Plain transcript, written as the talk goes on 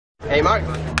Hey, Mark.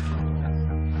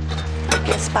 I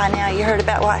guess by now you heard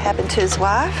about what happened to his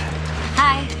wife.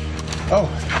 Hi. Oh,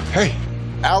 hey.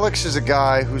 Alex is a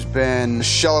guy who's been a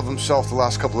shell of himself the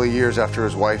last couple of years after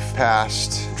his wife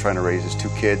passed, trying to raise his 2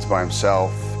 kids by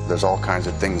himself. There's all kinds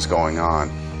of things going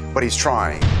on, but he's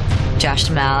trying. Josh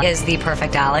Duhamel is the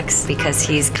perfect Alex because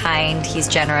he's kind, he's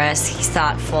generous, he's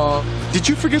thoughtful. Did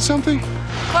you forget something?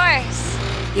 Of course.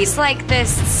 He's like this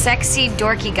sexy,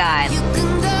 dorky guy.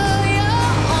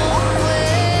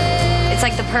 It's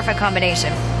like the perfect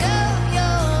combination.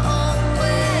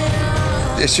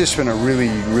 It's just been a really,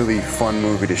 really fun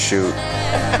movie to shoot.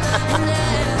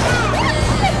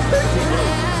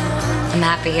 I'm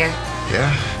happy here.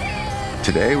 Yeah.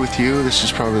 Today with you, this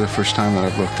is probably the first time that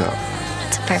I've looked up.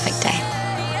 It's a perfect day.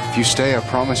 If you stay, I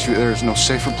promise you there's no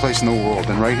safer place in the world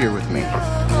than right here with me.